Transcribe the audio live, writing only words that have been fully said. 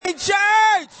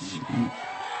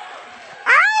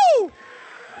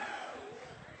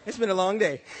been a long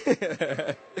day.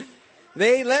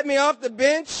 They let me off the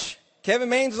bench. Kevin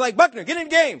Maines was like, Buckner, get in the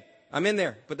game. I'm in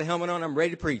there. Put the helmet on. I'm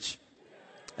ready to preach.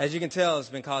 As you can tell, it's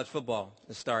been college football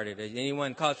that started.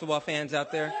 Anyone college football fans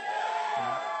out there?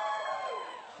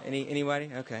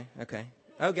 Anybody? Okay.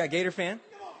 Oh, got Gator fan?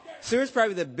 Sir's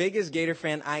probably the biggest Gator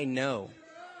fan I know.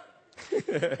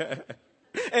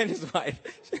 And his wife.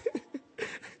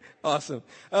 Awesome.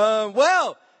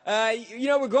 We're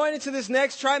going into this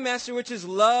next trimester, which is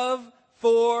love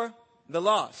for the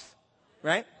lost,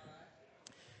 right?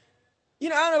 I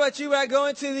don't know about you, but I go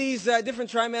into these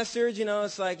different trimesters,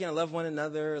 it's like, love one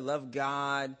another, love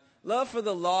God. Love for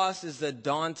the lost is a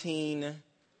daunting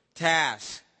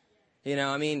task.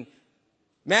 Matthew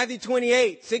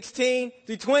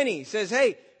 28:16-20 says,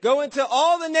 hey, go into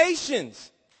all the nations,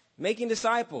 making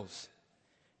disciples.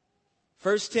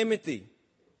 1 Timothy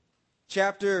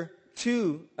chapter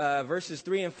 2, verses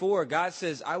 3 and 4, God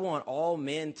says, I want all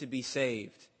men to be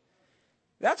saved.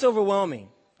 That's overwhelming.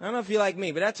 I don't know if you're like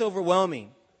me, but that's overwhelming.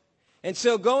 And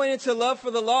so going into love for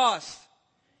the lost,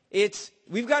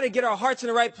 we've got to get our hearts in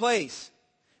the right place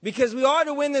because we are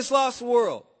to win this lost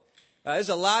world. There's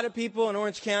a lot of people in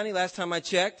Orange County, last time I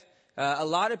checked, a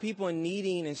lot of people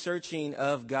needing and searching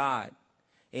of God.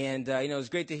 And, it's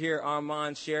great to hear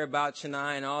Armand share about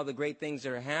Chennai and all the great things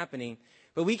that are happening.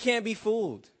 But we can't be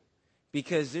fooled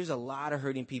because there's a lot of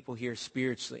hurting people here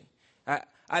spiritually.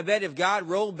 I bet if God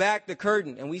rolled back the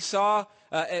curtain and we saw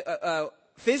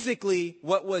physically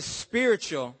what was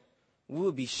spiritual, we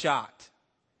would be shocked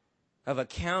of a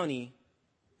county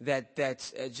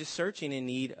that's just searching in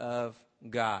need of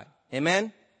God.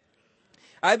 Amen?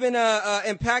 I've been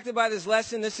impacted by this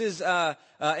lesson. This is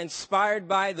inspired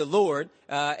by the Lord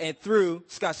and through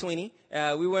Scott Sweeney.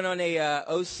 We went on a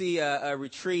OC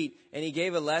retreat, and he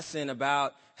gave a lesson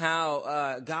about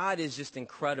how God is just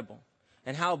incredible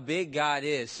and how big God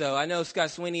is. So I know Scott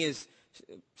Sweeney is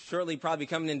shortly probably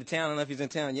coming into town. I don't know if he's in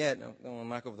town yet. No, don't want to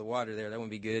knock over the water there. That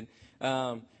wouldn't be good.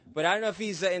 But I don't know if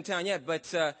he's in town yet.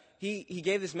 But he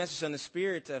gave this message on the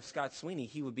spirit of Scott Sweeney.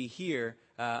 He would be here,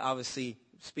 obviously,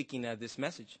 speaking of this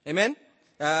message. Amen?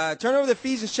 Turn over to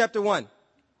Ephesians chapter 1.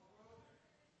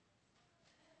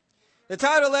 The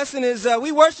title of the lesson is,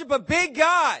 We Worship a Big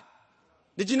God.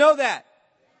 Did you know that?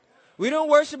 We don't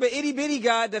worship an itty-bitty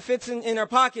God that fits in our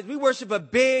pockets. We worship a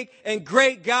big and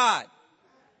great God.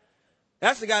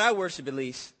 That's the God I worship, at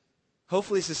least.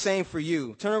 Hopefully it's the same for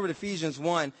you. Turn over to Ephesians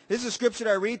 1. This is a scripture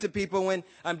that I read to people when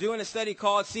I'm doing a study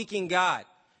called Seeking God,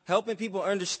 helping people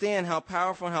understand how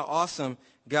powerful and how awesome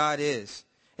God is.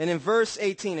 And in verse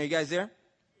 18, are you guys there?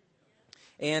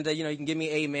 And, you can give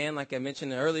me amen, like I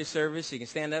mentioned in the earlier service. You can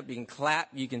stand up, you can clap,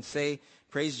 you can say,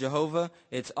 praise Jehovah.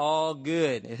 It's all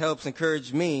good. It helps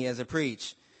encourage me as I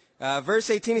preach.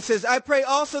 Verse 18, it says, I pray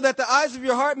also that the eyes of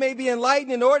your heart may be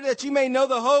enlightened in order that you may know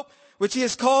the hope which he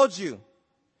has called you,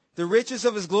 the riches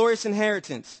of his glorious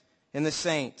inheritance in the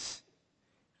saints,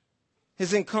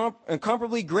 his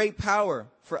incomparably great power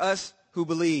for us who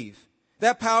believe.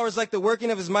 That power is like the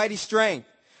working of his mighty strength,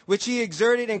 which he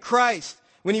exerted in Christ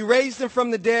when he raised him from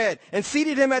the dead and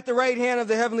seated him at the right hand of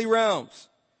the heavenly realms,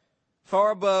 far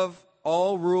above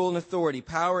all rule and authority,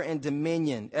 power and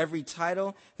dominion, every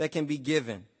title that can be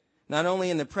given, not only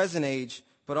in the present age,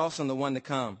 but also in the one to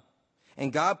come.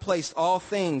 And God placed all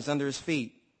things under his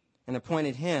feet and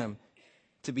appointed him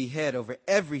to be head over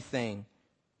everything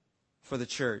for the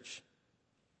church,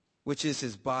 which is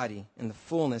his body, and the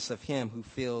fullness of him who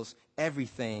fills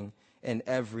everything in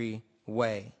every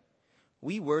way.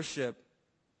 We worship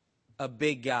a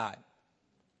big God.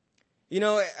 And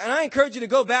I encourage you to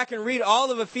go back and read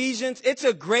all of Ephesians. It's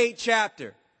a great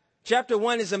chapter. Chapter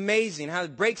 1 is amazing, how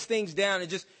it breaks things down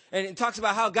and it talks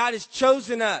about how God has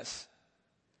chosen us.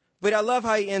 But I love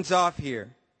how he ends off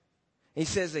here. He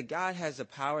says that God has a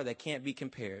power that can't be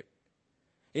compared.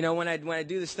 When I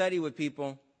do the study with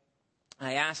people,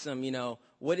 I ask them,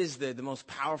 what is the most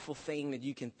powerful thing that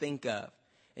you can think of?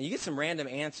 And you get some random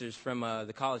answers from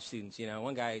the college students.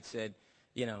 One guy said,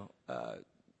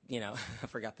 I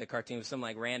forgot the cartoon. It was some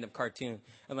random cartoon.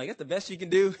 I'm like, that's the best you can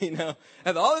do,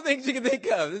 Of all the things you can think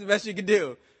of, this is the best you can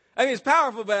do. I mean, it's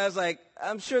powerful, but I was like,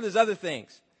 I'm sure there's other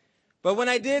things. But when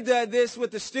I did this with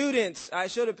the students, I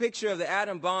showed a picture of the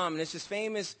atom bomb, and it's this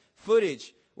famous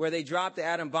footage where they drop the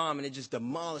atom bomb, and it just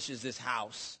demolishes this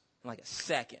house in like a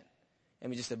second. I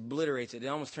mean, just obliterates it. It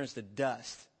almost turns to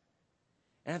dust.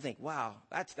 And I think, wow,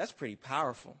 that's pretty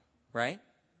powerful, right?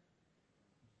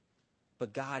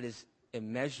 But God is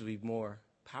immeasurably more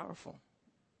powerful.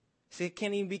 See, it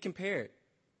can't even be compared.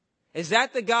 Is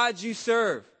that the God you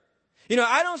serve?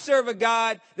 I don't serve a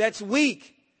God that's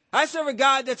weak. I serve a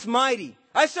God that's mighty.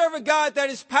 I serve a God that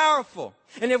is powerful.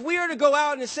 And if we are to go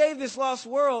out and save this lost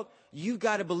world, you've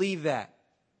got to believe that.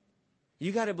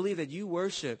 You got to believe that you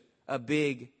worship a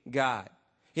big God.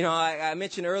 You know, I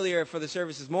mentioned earlier for the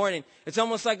service this morning, it's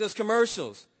almost like those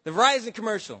commercials, the Verizon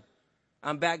commercial.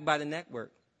 I'm backed by the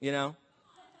network, you know.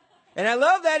 And I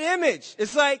love that image.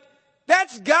 It's like,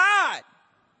 that's God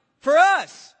for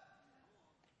us.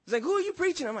 It's like, who are you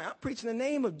preaching? I'm like, I'm preaching the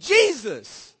name of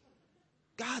Jesus.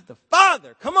 God the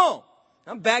Father. Come on.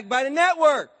 I'm backed by the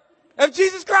network of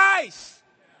Jesus Christ.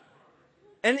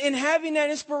 And in having that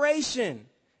inspiration,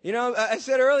 you know, I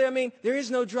said earlier, I mean, there is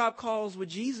no drop calls with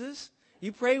Jesus.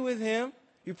 You pray with him.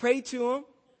 You pray to him.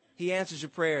 He answers your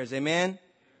prayers. Amen.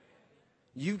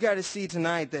 You've got to see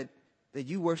tonight that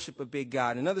you worship a big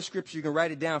God. Another scripture, you can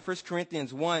write it down. 1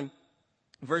 Corinthians 1,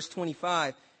 verse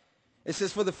 25. It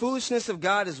says, for the foolishness of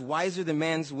God is wiser than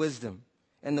man's wisdom,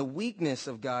 and the weakness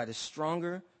of God is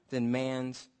stronger than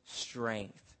man's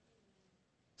strength.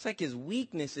 It's like his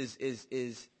weakness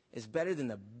is better than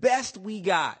the best we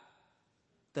got.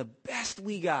 The best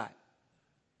we got.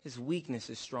 His weakness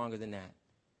is stronger than that.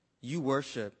 You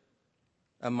worship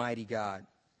a mighty God.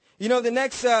 You know, the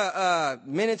next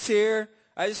minutes here,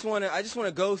 I just want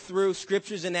to go through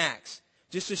scriptures and Acts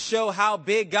just to show how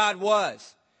big God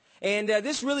was. And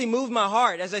this really moved my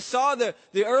heart as I saw the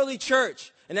early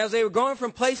church and as they were going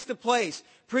from place to place,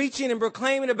 preaching and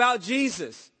proclaiming about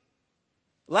Jesus.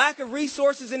 Lack of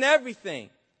resources and everything.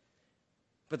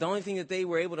 But the only thing that they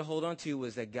were able to hold on to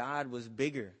was that God was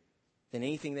bigger than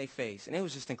anything they faced. And it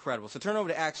was just incredible. So turn over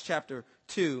to Acts chapter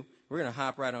 2. We're going to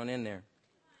hop right on in there.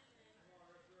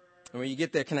 And when you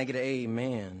get there, can I get an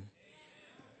amen?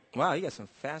 Wow, you got some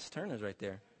fast turners right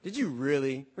there. Did you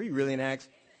really? Were you really in Acts?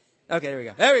 Okay, there we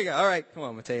go. There we go. All right. Come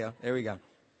on, Mateo. There we go.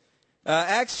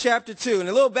 Acts chapter 2. And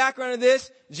a little background of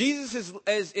this. Jesus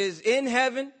is in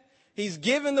heaven. He's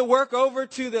given the work over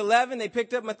to the 11. They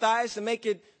picked up Matthias to make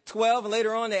it 12. And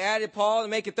later on, they added Paul to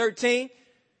make it 13.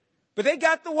 But they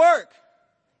got the work.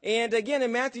 And again,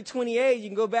 in Matthew 28, you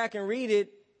can go back and read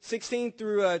it, 16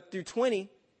 through 20.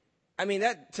 I mean,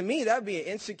 that to me, that would be an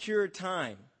insecure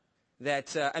time.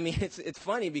 That, it's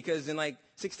funny because in like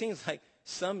 16, it's like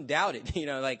some doubted, you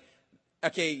know, like,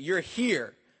 okay, you're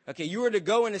here. Okay, you were to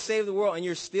go in to save the world and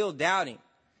you're still doubting.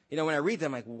 You know, when I read that,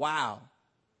 I'm like, wow.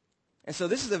 And so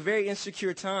this is a very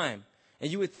insecure time.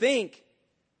 And you would think,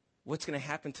 what's going to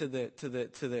happen to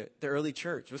the early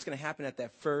church? What's going to happen at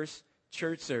that first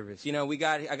church service? You know, I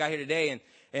got here today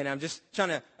and I'm just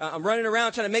I'm running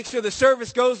around trying to make sure the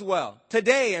service goes well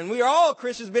today. And we are all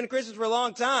Christians, been Christians for a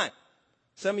long time.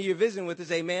 Some of you are visiting with us,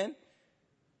 amen.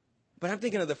 But I'm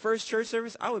thinking of the first church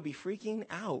service, I would be freaking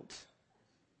out.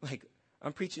 Like,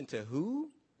 I'm preaching to who?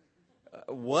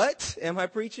 What am I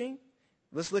preaching?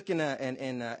 Let's look in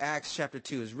Acts chapter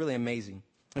 2. It's really amazing.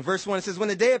 In verse 1, it says, when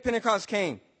the day of Pentecost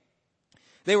came,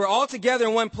 they were all together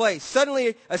in one place.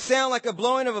 Suddenly, a sound like a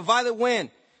blowing of a violent wind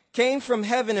came from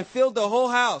heaven and filled the whole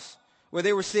house where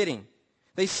they were sitting.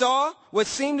 They saw what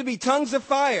seemed to be tongues of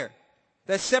fire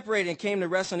that separated and came to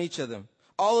rest on each of them.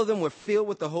 All of them were filled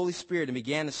with the Holy Spirit and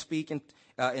began to speak in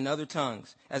other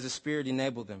tongues as the Spirit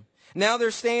enabled them. Now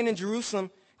they're staying in Jerusalem,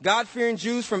 God-fearing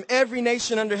Jews from every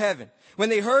nation under heaven. When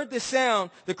they heard this sound,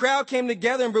 the crowd came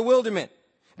together in bewilderment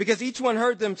because each one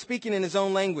heard them speaking in his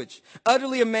own language.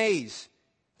 Utterly amazed,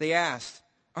 they asked,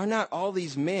 are not all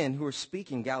these men who are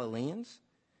speaking Galileans?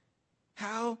 Then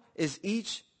how is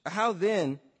each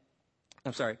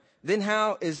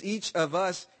of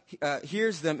us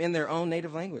hears them in their own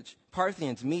native language?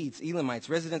 Parthians, Medes, Elamites,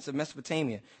 residents of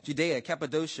Mesopotamia, Judea,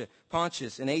 Cappadocia,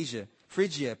 Pontus, and Asia,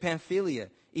 Phrygia, Pamphylia,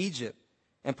 Egypt,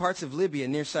 and parts of Libya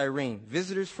near Cyrene,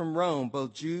 visitors from Rome,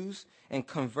 both Jews and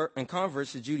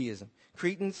converts to Judaism,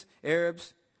 Cretans,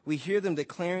 Arabs, we hear them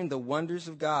declaring the wonders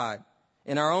of God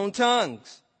in our own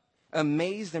tongues.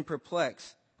 Amazed and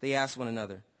perplexed, they ask one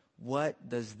another, what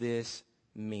does this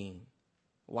mean?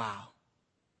 Wow.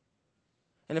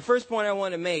 And the first point I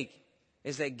want to make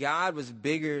is that God was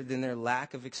bigger than their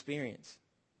lack of experience.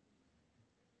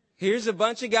 Here's a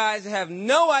bunch of guys that have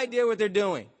no idea what they're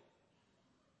doing.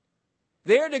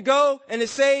 They're to go and to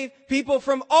save people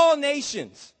from all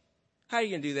nations. How are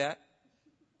you going to do that?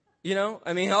 You know,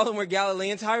 I mean, all of them were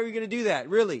Galileans. How are you going to do that?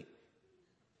 Really?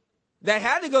 That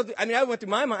had to go through, I went through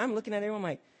my mind. I'm looking at everyone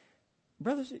like,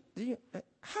 brothers,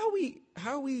 how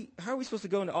are we supposed to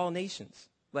go into all nations?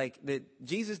 Like,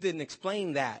 Jesus didn't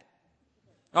explain that.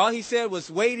 All he said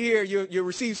was, wait here, you'll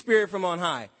receive spirit from on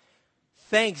high.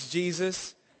 Thanks,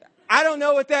 Jesus. I don't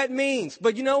know what that means.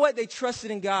 But you know what? They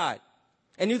trusted in God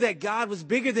and knew that God was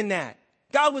bigger than that.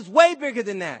 God was way bigger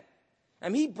than that. I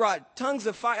mean, he brought tongues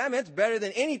of fire. I mean, it's better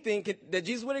than anything that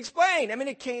Jesus would explain. I mean,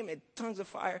 it came in tongues of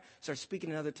fire, start speaking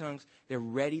in other tongues. They're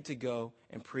ready to go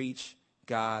and preach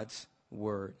God's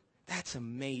word. That's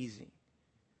amazing.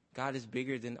 God is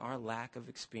bigger than our lack of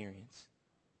experience.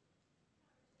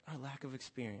 Our lack of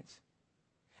experience.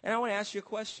 And I want to ask you a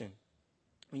question.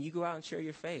 When you go out and share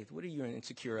your faith, what are you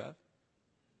insecure of?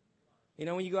 You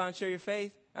know, when you go out and share your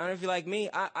faith, I don't know if you're like me,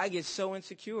 I get so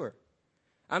insecure.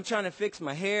 I'm trying to fix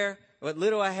my hair, what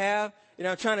little I have. You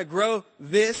know, I'm trying to grow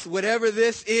this, whatever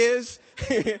this is.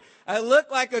 I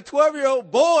look like a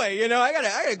 12-year-old boy, you know. I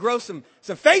gotta grow some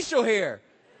facial hair.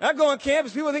 I go on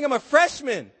campus, people think I'm a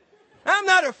freshman. I'm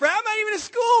not a freshman, I'm not even in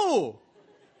school.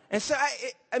 And so,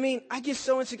 I get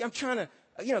so insecure. I'm trying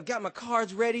to, got my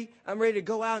cards ready. I'm ready to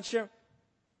go out and share.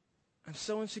 I'm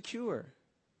so insecure.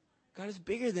 God is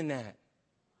bigger than that.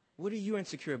 What are you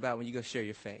insecure about when you go share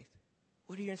your faith?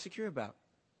 What are you insecure about?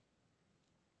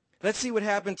 Let's see what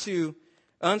happened to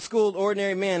unschooled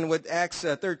ordinary men, what Acts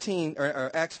 13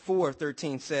 or Acts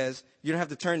 4:13 says. You don't have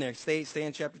to turn there. Stay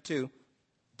in chapter 2.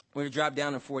 We're going to drop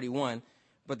down to 41.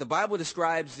 But the Bible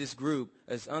describes this group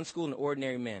as unschooled and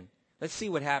ordinary men. Let's see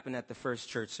what happened at the first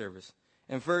church service.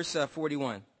 In verse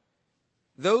 41,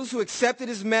 those who accepted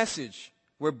his message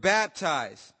were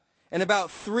baptized, and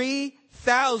about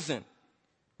 3,000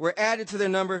 were added to their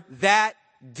number that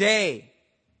day.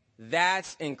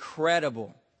 That's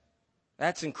incredible.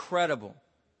 That's incredible.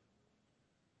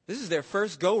 This is their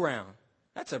first go-round.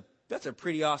 That's a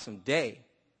pretty awesome day.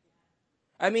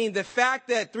 I mean, the fact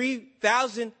that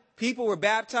 3,000 people were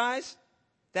baptized,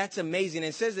 that's amazing.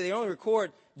 It says that they only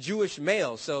record Jewish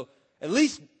males. So at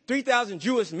least 3,000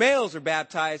 Jewish males are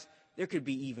baptized. There could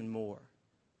be even more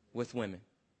with women.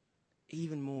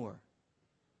 Even more.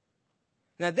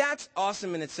 Now that's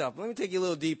awesome in itself. Let me take you a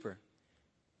little deeper.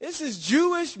 This is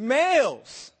Jewish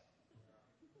males.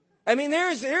 I mean, there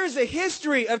is a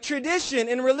history of tradition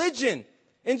and religion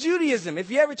in Judaism. If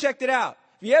you ever checked it out,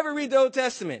 if you ever read the Old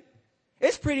Testament,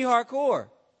 it's pretty hardcore.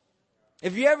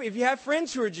 If you have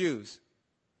friends who are Jews,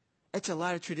 it's a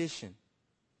lot of tradition.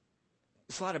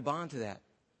 It's a lot of bond to that.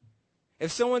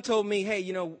 If someone told me, hey,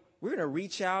 we're going to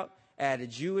reach out at a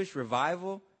Jewish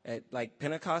revival at like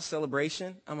Pentecost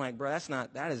celebration, I'm like, bro,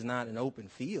 that is not an open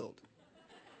field.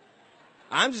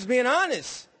 I'm just being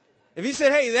honest. If he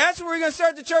said, hey, that's where we're going to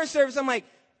start the church service, I'm like,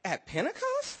 at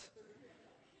Pentecost?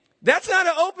 That's not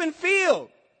an open field.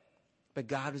 But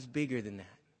God is bigger than that.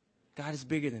 God is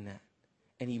bigger than that.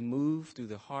 And he moved through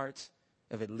the hearts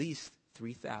of at least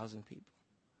 3,000 people.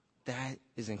 That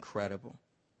is incredible.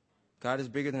 God is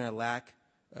bigger than our lack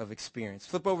of experience.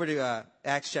 Flip over to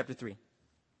Acts chapter 3.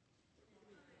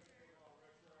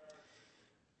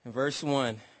 In verse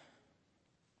 1.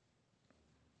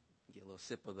 Get a little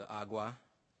sip of the agua.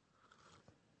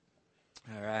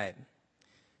 All right.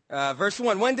 Verse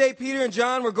 1. One day Peter and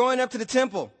John were going up to the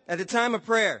temple at the time of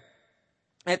prayer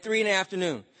at 3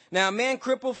 p.m. Now a man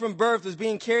crippled from birth was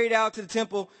being carried out to the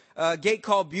temple gate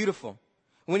called Beautiful,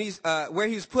 where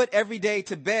he was put every day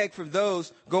to beg for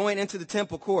those going into the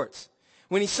temple courts.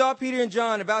 When he saw Peter and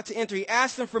John about to enter, he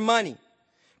asked them for money.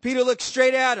 Peter looked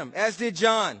straight at him, as did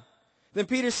John. Then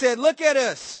Peter said, look at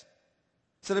us.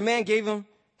 So the man gave him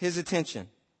his attention,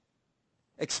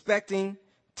 expecting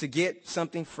to get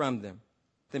something from them.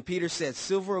 Then Peter said,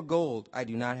 silver or gold I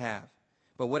do not have,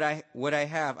 but what I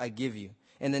have I give you.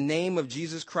 In the name of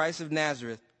Jesus Christ of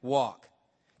Nazareth, walk.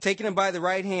 Taking him by the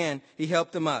right hand, he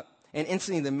helped him up. And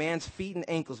instantly the man's feet and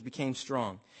ankles became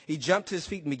strong. He jumped to his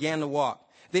feet and began to walk.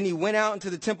 Then he went out into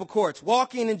the temple courts,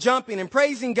 walking and jumping and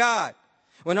praising God.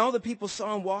 When all the people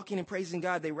saw him walking and praising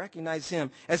God, they recognized him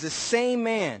as the same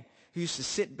man who used to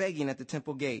sit begging at the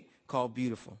temple gate called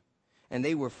Beautiful. And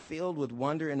they were filled with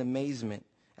wonder and amazement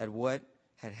at what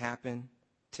had happened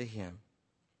to him.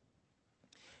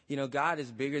 God is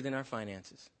bigger than our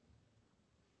finances.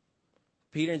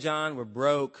 Peter and John were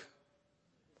broke.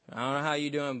 I don't know how you're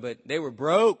doing, but they were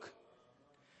broke.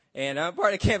 And I'm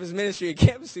part of campus ministry, and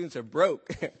campus students are broke.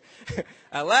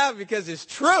 I laugh because it's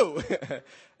true.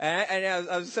 and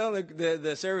I was telling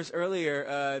the service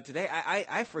earlier today,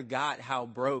 I forgot how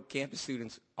broke campus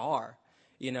students are.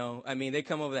 They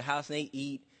come over the house and they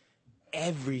eat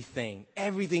everything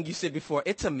you said before.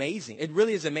 It's amazing. It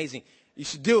really is amazing. You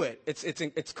should do it.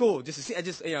 It's cool just to see.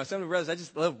 Some of the brothers, I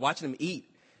just love watching them eat.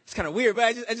 It's kind of weird, but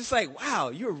I just like, wow,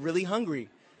 you're really hungry.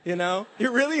 You're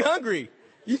really hungry.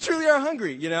 You truly are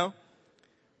hungry,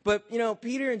 But,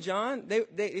 Peter and John,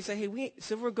 they say, hey,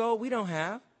 silver or gold we don't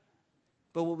have,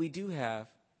 but what we do have,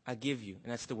 I give you,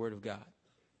 and that's the word of God.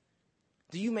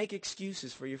 Do you make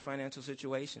excuses for your financial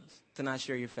situations to not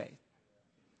share your faith?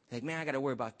 Like, man, I got to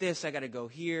worry about this. I got to go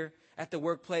here. At the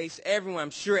workplace, I'm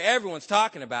sure everyone's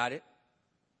talking about it.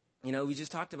 You know, we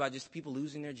just talked about just people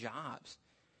losing their jobs.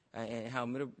 And how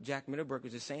Jack Mitterberg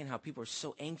was just saying how people are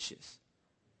so anxious.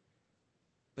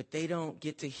 But they don't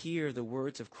get to hear the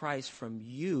words of Christ from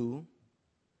you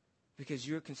because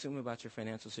you're consumed about your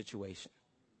financial situation.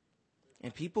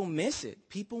 And people miss it.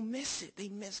 People miss it. They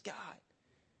miss God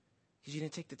because you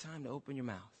didn't take the time to open your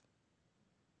mouth.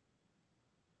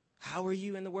 How are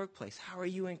you in the workplace? How are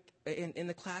you in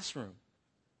the classroom?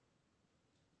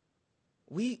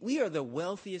 We are the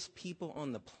wealthiest people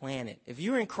on the planet. If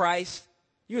you're in Christ,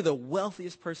 you're the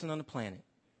wealthiest person on the planet.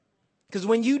 Because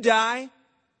when you die,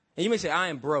 and you may say, I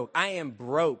am broke. I am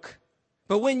broke.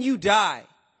 But when you die,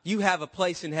 you have a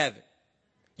place in heaven.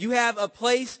 You have a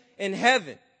place in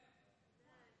heaven.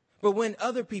 But when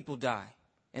other people die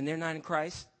and they're not in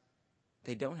Christ,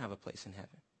 they don't have a place in heaven.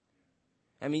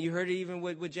 I mean, you heard it even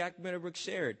with Jack Mitterberg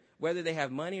shared. Whether they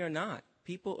have money or not,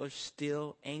 people are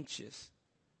still anxious.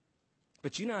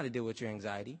 But you know how to deal with your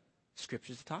anxiety.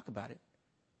 Scriptures talk about it.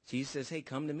 Jesus says, hey,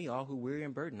 come to me, all who weary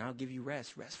and burdened. I'll give you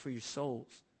rest. Rest for your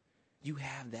souls. You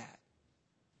have that.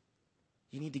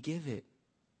 You need to give it.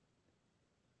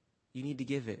 You need to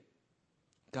give it.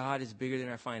 God is bigger than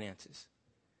our finances.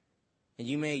 And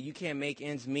you can't make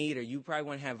ends meet, or you probably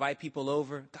want to invite people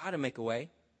over. God will make a way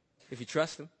if you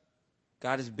trust him.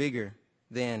 God is bigger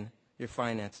than your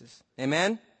finances.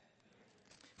 Amen?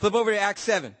 Flip over to Acts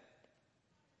 7.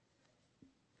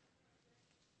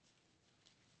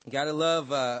 You got to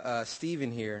love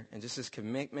Stephen here and just his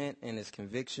commitment and his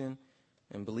conviction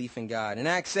and belief in God. In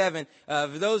Acts 7, for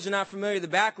those who are not familiar, the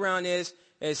background is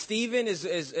Stephen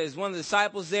is one of the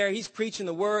disciples there. He's preaching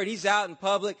the word. He's out in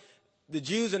public. The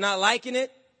Jews are not liking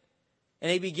it. And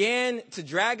they began to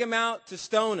drag him out to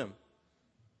stone him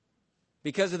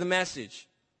because of the message.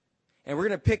 And we're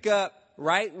going to pick up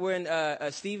right when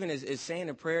Stephen is saying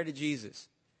a prayer to Jesus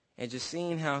and just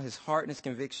seeing how his heart and his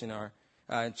conviction are.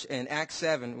 In Acts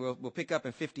 7, we'll pick up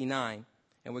in 59,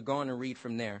 and we're going to read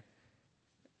from there.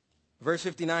 Verse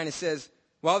 59, it says,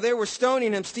 while they were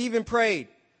stoning him, Stephen prayed,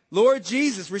 Lord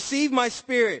Jesus, receive my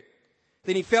spirit.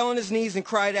 Then he fell on his knees and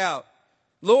cried out,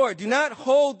 Lord, do not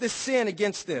hold this sin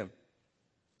against them.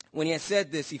 When he had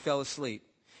said this, he fell asleep.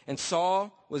 And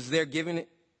Saul was there giving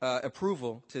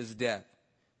approval to his death.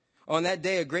 On that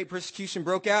day, a great persecution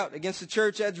broke out against the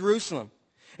church at Jerusalem.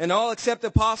 And all except the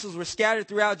apostles were scattered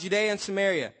throughout Judea and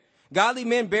Samaria. Godly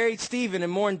men buried Stephen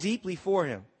and mourned deeply for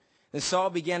him. Then Saul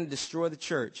began to destroy the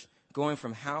church, going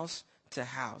from house to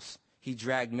house. He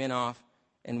dragged men off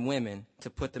and women to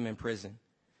put them in prison.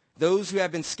 Those who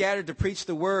have been scattered to preach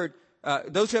the word,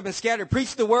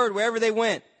 preached the word wherever they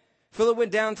went. Philip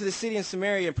went down to the city in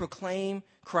Samaria and proclaimed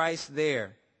Christ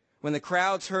there. When the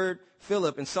crowds heard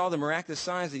Philip and saw the miraculous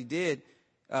signs that he did,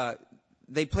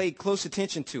 they paid close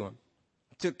attention to him.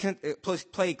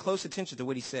 Pay close attention to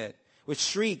what he said. With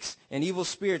shrieks and evil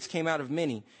spirits came out of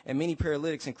many, and many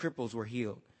paralytics and cripples were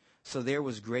healed. So there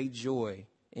was great joy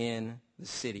in the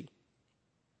city.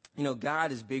 You know,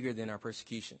 God is bigger than our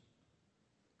persecution.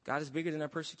 God is bigger than our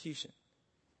persecution.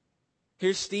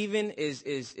 Here Stephen is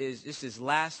just his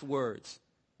last words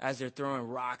as they're throwing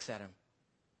rocks at him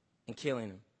and killing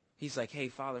him. He's like, hey,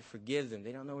 Father, forgive them.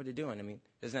 They don't know what they're doing. I mean,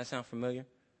 doesn't that sound familiar?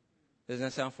 Doesn't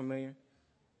that sound familiar?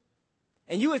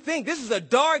 And you would think this is a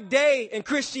dark day in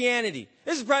Christianity.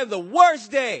 This is probably the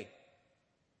worst day.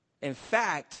 In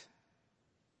fact,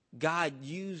 God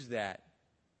used that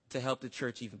to help the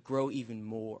church grow even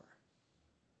more.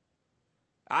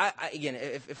 Again,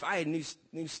 if I had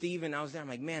knew Stephen, I was there, I'm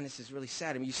like, man, this is really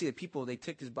sad. I mean, you see the people, they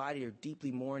took his body, they're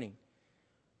deeply mourning.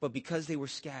 But because they were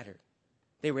scattered,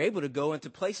 they were able to go into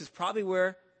places probably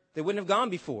where they wouldn't have gone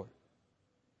before.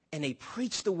 And they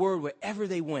preached the word wherever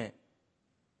they went.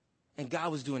 And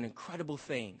God was doing incredible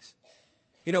things.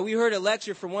 You know, we heard a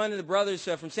lecture from one of the brothers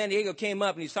from San Diego came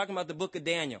up, and he was talking about the book of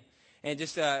Daniel. And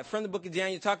just from the book of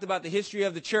Daniel, talked about the history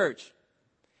of the church.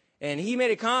 And he made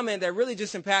a comment that really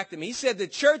just impacted me. He said the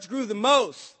church grew the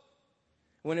most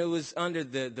when it was under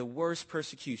the worst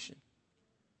persecution.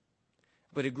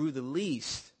 But it grew the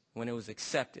least when it was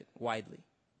accepted widely.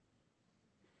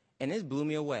 And it blew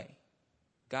me away.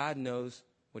 God knows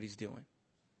what he's doing.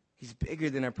 He's bigger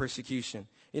than our persecution.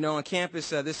 You know, on campus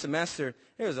this semester,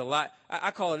 there was a lot. I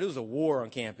call it was a war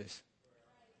on campus.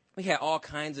 We had all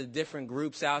kinds of different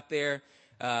groups out there.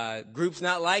 Groups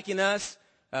not liking us.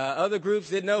 Other groups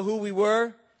didn't know who we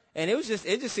were. And it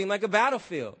just seemed like a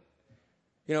battlefield.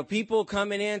 You know, people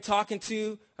coming in, talking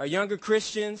to our younger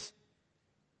Christians.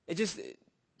 It just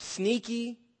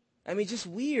sneaky. I mean, just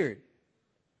weird.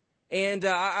 And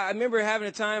I remember having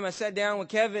a time, I sat down with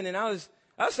Kevin, and I was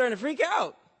starting to freak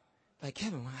out. Like,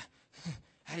 Kevin,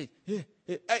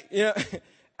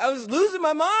 I was losing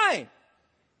my mind.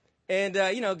 And,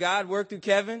 God worked through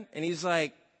Kevin, and he's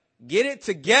like, get it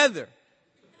together,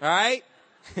 all right?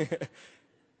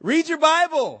 Read your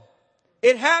Bible.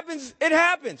 It happens.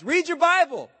 Read your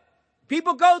Bible.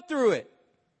 People go through it.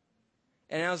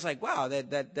 And I was like, wow,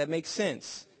 that makes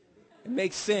sense. It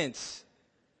makes sense.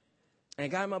 And I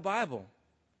got in my Bible.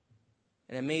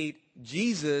 And I made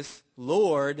Jesus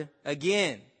Lord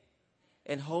again.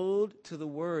 And hold to the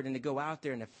word and to go out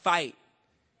there and to fight.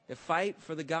 To fight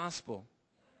for the gospel.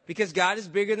 Because God is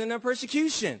bigger than our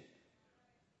persecution.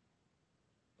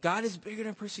 God is bigger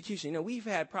than persecution. We've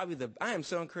had I am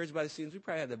so encouraged by the students. We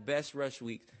probably had the best rush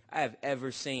weeks I have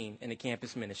ever seen in the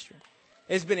campus ministry.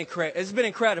 It's been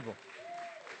incredible.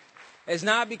 It's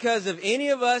not because of any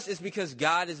of us. It's because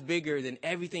God is bigger than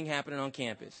everything happening on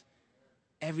campus.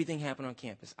 Everything happened on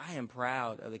campus. I am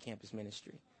proud of the campus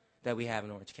ministry that we have in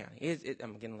Orange County.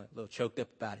 I'm getting a little choked up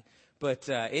about it. But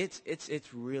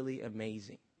it's really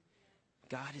amazing.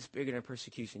 God is bigger than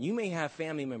persecution. You may have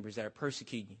family members that are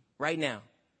persecuting you right now.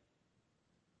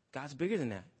 God's bigger than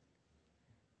that.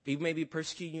 People may be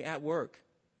persecuting you at work.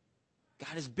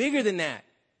 God is bigger than that.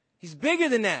 He's bigger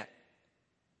than that.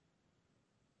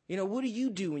 What do you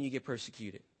do when you get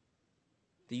persecuted?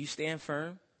 Do you stand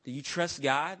firm? Do you trust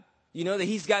God? You know that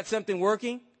he's got something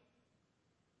working?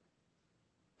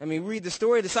 Read the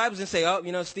story of the disciples and say,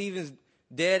 Stephen's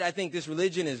dead. I think this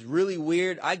religion is really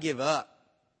weird. I give up.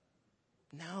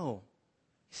 No.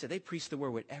 He said they preached the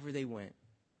word wherever they went,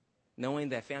 knowing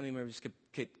that family members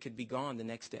could be gone the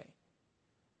next day.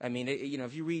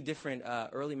 If you read different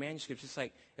early manuscripts, it's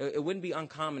like it wouldn't be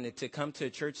uncommon to come to a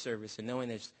church service and knowing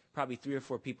there's probably 3 or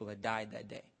 4 people that died that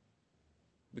day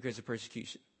because of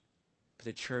persecution. But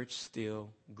the church still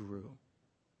grew.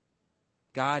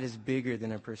 God is bigger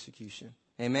than our persecution.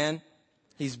 Amen?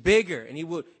 He's bigger, and he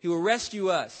will rescue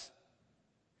us.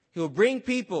 He will bring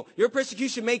people. Your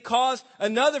persecution may cause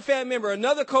another family member,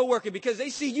 another coworker, because they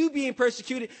see you being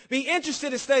persecuted, be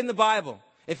interested in studying the Bible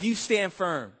if you stand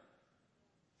firm.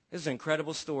 These are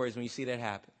incredible stories when you see that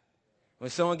happen. When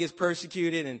someone gets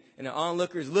persecuted and the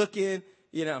onlooker's looking,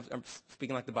 I'm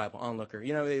speaking like the Bible, onlooker.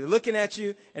 They're looking at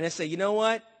you and they say, you know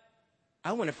what?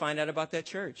 I want to find out about that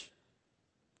church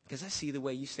because I see the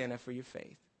way you stand up for your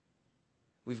faith.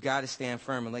 We've got to stand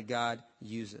firm and let God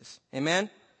use us. Amen?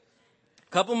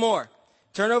 A couple more.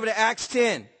 Turn over to Acts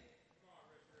 10.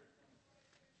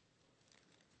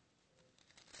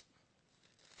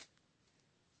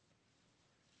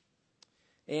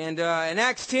 And in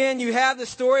Acts 10, you have the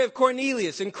story of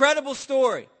Cornelius. Incredible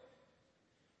story.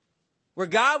 Where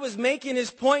God was making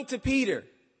his point to Peter,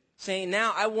 saying,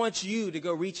 now I want you to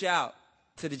go reach out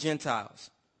to the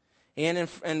Gentiles. And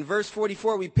in verse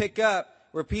 44, we pick up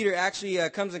where Peter actually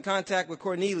comes in contact with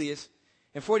Cornelius.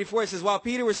 In 44, it says, while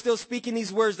Peter was still speaking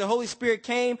these words, the Holy Spirit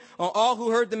came on all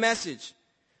who heard the message.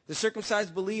 The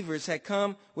circumcised believers had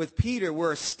come with Peter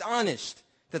were astonished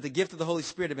that the gift of the Holy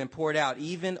Spirit had been poured out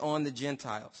even on the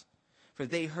Gentiles. For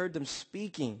they heard them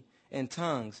speaking in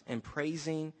tongues and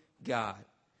praising God.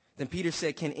 Then Peter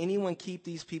said, can anyone keep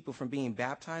these people from being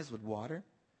baptized with water?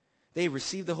 They have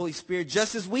received the Holy Spirit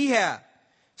just as we have.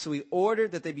 So he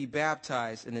ordered that they be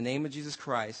baptized in the name of Jesus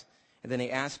Christ. And then they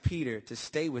asked Peter to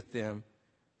stay with them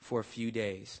for a few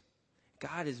days.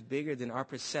 God is bigger than our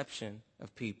perception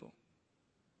of people.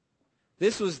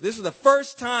 This was the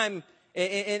first time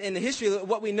in the history of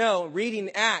what we know, reading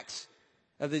Acts,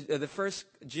 of the first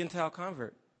Gentile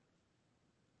convert.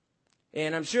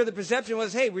 And I'm sure the perception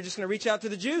was, hey, we're just going to reach out to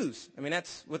the Jews.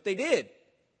 That's what they did.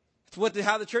 It's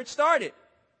how the church started.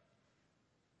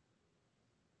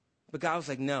 But God was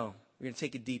like, no, we're going to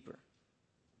take it deeper.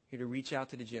 We're to reach out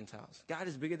to the Gentiles. God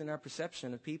is bigger than our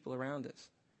perception of people around us.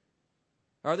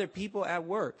 Are there people at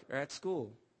work or at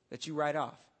school that you write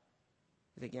off?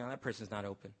 You think, that person's not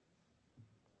open.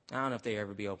 I don't know if they'll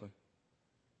ever be open.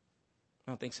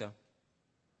 I don't think so.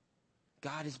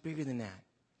 God is bigger than that.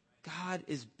 God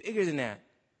is bigger than that.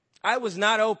 I was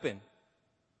not open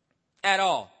at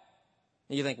all.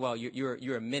 And you think, well,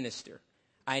 you're a minister.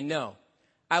 I know.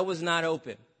 I was not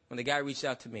open when the guy reached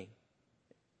out to me.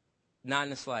 Not in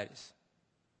the slightest.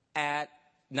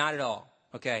 Not at all.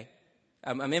 Okay?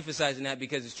 I'm emphasizing that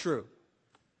because it's true.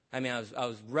 I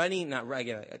was running,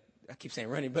 I keep saying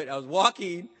running, but I was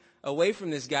walking away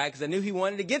from this guy because I knew he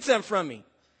wanted to get something from me.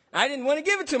 I didn't want to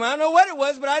give it to him. I don't know what it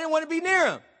was, but I didn't want to be near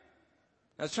him.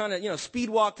 I was trying to, speed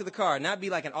walk to the car, not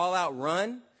be like an all-out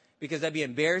run because that'd be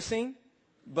embarrassing,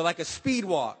 but like a speed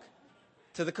walk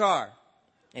to the car.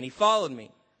 And he followed me.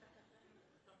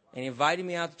 And he invited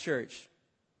me out to church.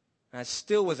 And I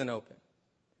still wasn't open.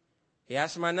 He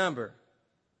asked for my number.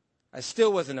 I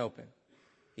still wasn't open.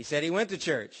 He said he went to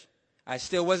church. I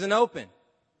still wasn't open.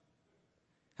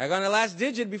 I got on the last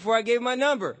digit before I gave him my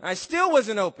number. I still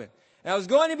wasn't open. And I was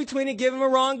going in between and giving him a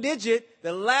wrong digit.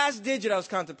 The last digit I was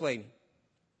contemplating.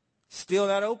 Still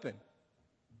not open.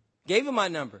 Gave him my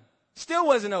number. Still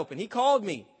wasn't open. He called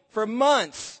me for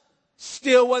months.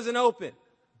 Still wasn't open.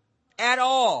 At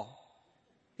all.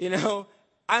 You know,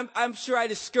 I'm sure I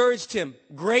discouraged him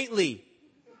greatly.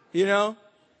 You know?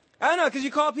 I don't know, because you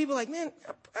call people like, man,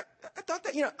 I thought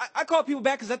that, you know, I called people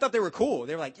back because I thought they were cool.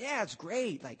 They were like, yeah, it's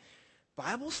great. Like,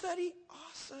 Bible study?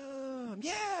 Awesome.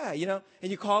 Yeah, you know.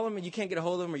 And you call them and you can't get a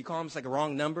hold of them, or you call them, it's like a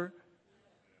wrong number.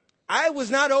 I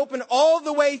was not open all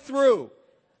the way through.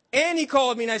 And he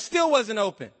called me and I still wasn't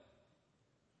open.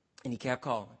 And he kept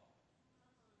calling.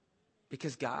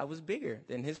 Because God was bigger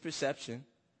than his perception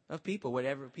of people,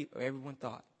 whatever everyone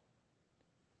thought.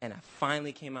 And I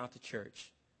finally came out to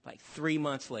church like 3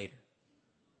 months later.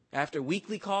 After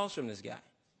weekly calls from this guy.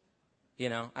 You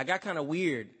know, I got kind of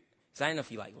weird. Because I didn't know if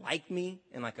he liked me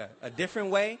in like a different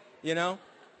way, you know.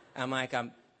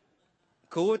 I'm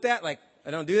cool with that. Like,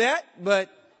 I don't do that. But,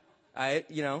 there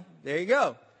you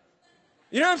go.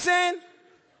 You know what I'm saying?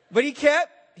 But he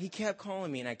kept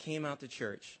calling me, and I came out to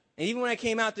church. And even when I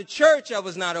came out to church, I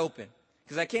was not open.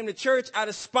 Because I came to church out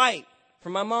of spite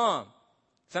from my mom.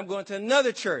 So I'm going to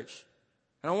another church.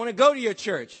 I don't want to go to your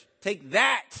church. Take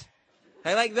that.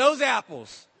 I like those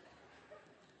apples.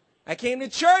 I came to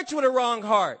church with a wrong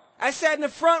heart. I sat in the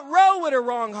front row with a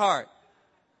wrong heart.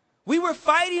 We were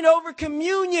fighting over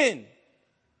communion.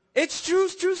 It's true.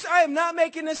 I am not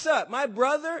making this up. My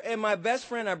brother and my best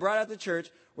friend I brought out to church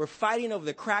were fighting over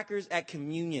the crackers at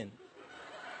communion.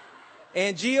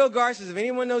 And Gio Garces, if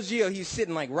anyone knows Gio, he's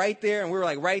sitting like right there, and we were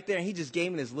like right there, and he just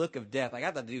gave me this look of death. Like,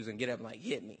 I thought the dude was going to get up and like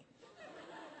hit me.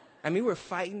 I mean, we were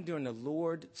fighting during the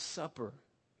Lord's Supper.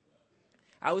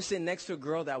 I was sitting next to a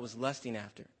girl that I was lusting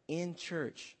after in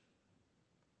church.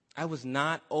 I was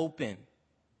not open.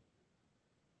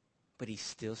 But he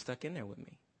still stuck in there with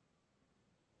me.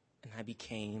 And I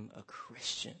became a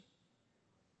Christian.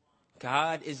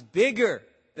 God is bigger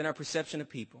than our perception of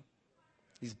people.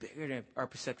 He's bigger than our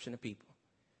perception of people.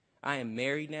 I am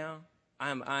married now.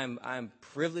 I'm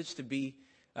privileged to be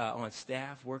on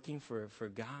staff working for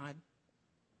God.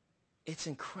 It's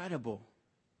incredible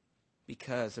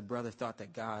because a brother thought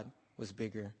that God was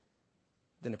bigger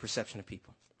than the perception of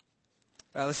people.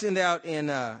 Let's end out in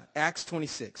Acts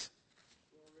 26.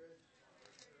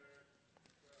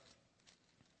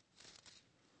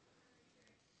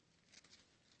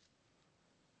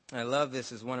 I love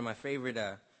this. It's one of my favorite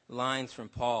lines from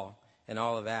Paul in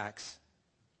all of Acts.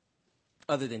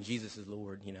 Other than Jesus is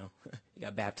Lord, you know. He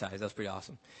got baptized. That was pretty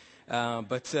awesome.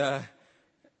 But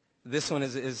this one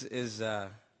is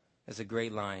a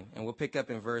great line. And we'll pick up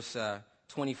in verse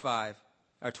 25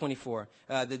 or 24.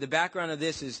 The background of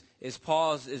this is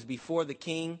Paul is before the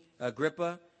king,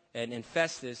 Agrippa, and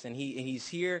Festus. And he's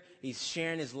here. He's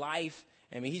sharing his life.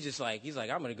 I mean, he's like,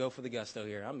 I'm going to go for the gusto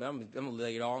here. I'm going to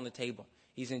lay it all on the table.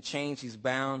 He's in chains. He's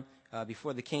bound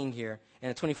before the king here. And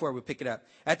at 24, we'll pick it up.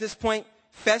 At this point,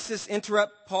 Festus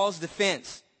interrupts Paul's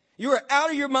defense. You are out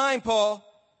of your mind, Paul,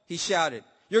 he shouted.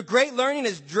 Your great learning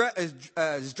is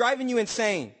driving you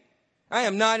insane. I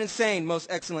am not insane, most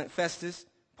excellent Festus,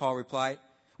 Paul replied.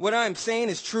 What I am saying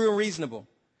is true and reasonable.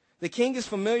 The king is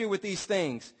familiar with these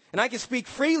things, and I can speak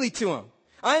freely to him.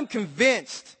 I am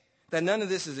convinced that none of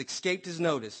this has escaped his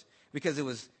notice because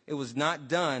it was not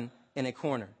done in a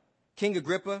corner. King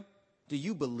Agrippa, do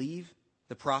you believe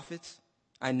the prophets?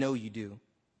 I know you do.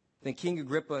 Then King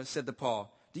Agrippa said to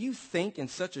Paul, do you think in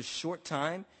such a short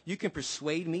time you can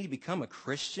persuade me to become a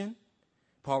Christian?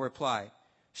 Paul replied,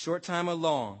 short time or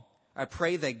long, I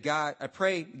pray God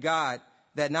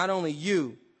that not only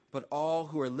you, but all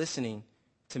who are listening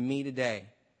to me today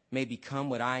may become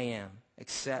what I am,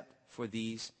 except for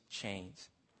these chains.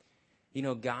 You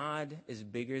know, God is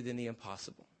bigger than the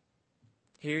impossible.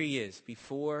 Here he is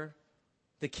before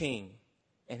the king,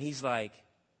 and he's like,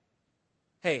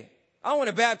 hey, I want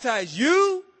to baptize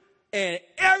you and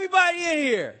everybody in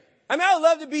here. I mean, I would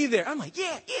love to be there. I'm like,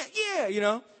 yeah, you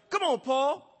know. Come on,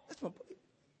 Paul. That's my,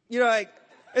 you know, like,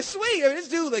 it's sweet. I mean, this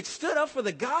dude, like, stood up for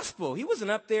the gospel. He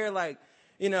wasn't up there, like,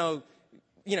 you know,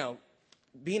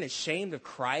 being ashamed of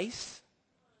Christ.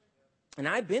 And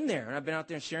I've been there, and I've been out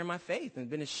there and sharing my faith and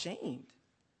been ashamed.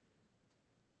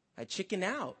 I chickened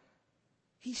out.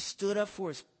 He stood up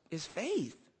for his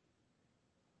faith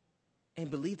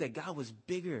and believed that God was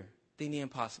bigger than the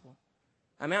impossible.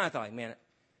 I mean, I thought, like, man,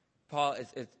 Paul,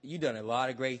 you've done a lot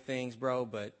of great things, bro,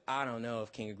 but I don't know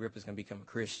if King Agrippa's going to become a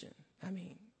Christian. I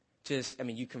mean,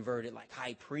 you converted like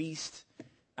high priest.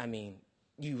 I mean,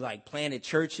 you like planted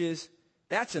churches.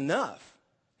 That's enough.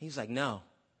 He's like, no,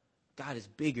 God is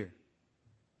bigger.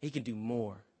 He can do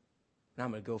more. And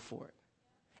I'm going to go for it.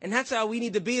 And that's how we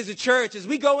need to be as a church as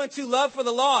we go into love for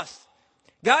the lost.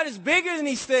 God is bigger than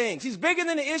these things. He's bigger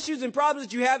than the issues and problems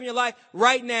that you have in your life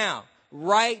right now.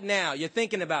 Right now. You're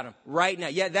thinking about him right now.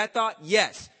 Yeah, that thought?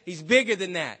 Yes. He's bigger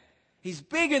than that. He's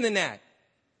bigger than that.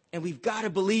 And we've got to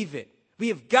believe it. We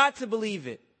have got to believe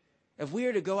it. If we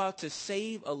are to go out to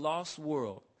save a lost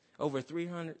world, over 3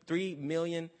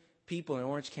 million people in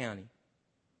Orange County,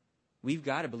 we've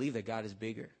got to believe that God is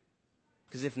bigger.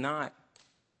 Because if not,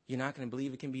 you're not going to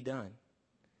believe it can be done.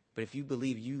 But if you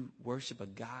believe you worship a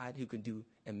God who can do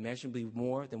immeasurably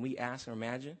more than we ask or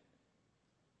imagine,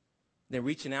 then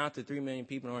reaching out to 3 million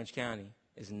people in Orange County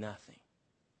is nothing.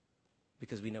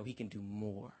 Because we know he can do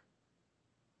more.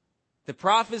 The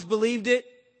prophets believed it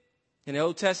in the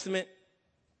Old Testament,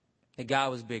 that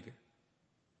God was bigger.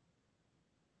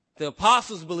 The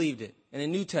apostles believed it in the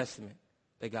New Testament,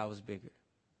 that God was bigger.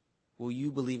 Will you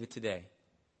believe it today,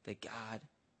 that God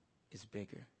is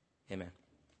bigger? Amen.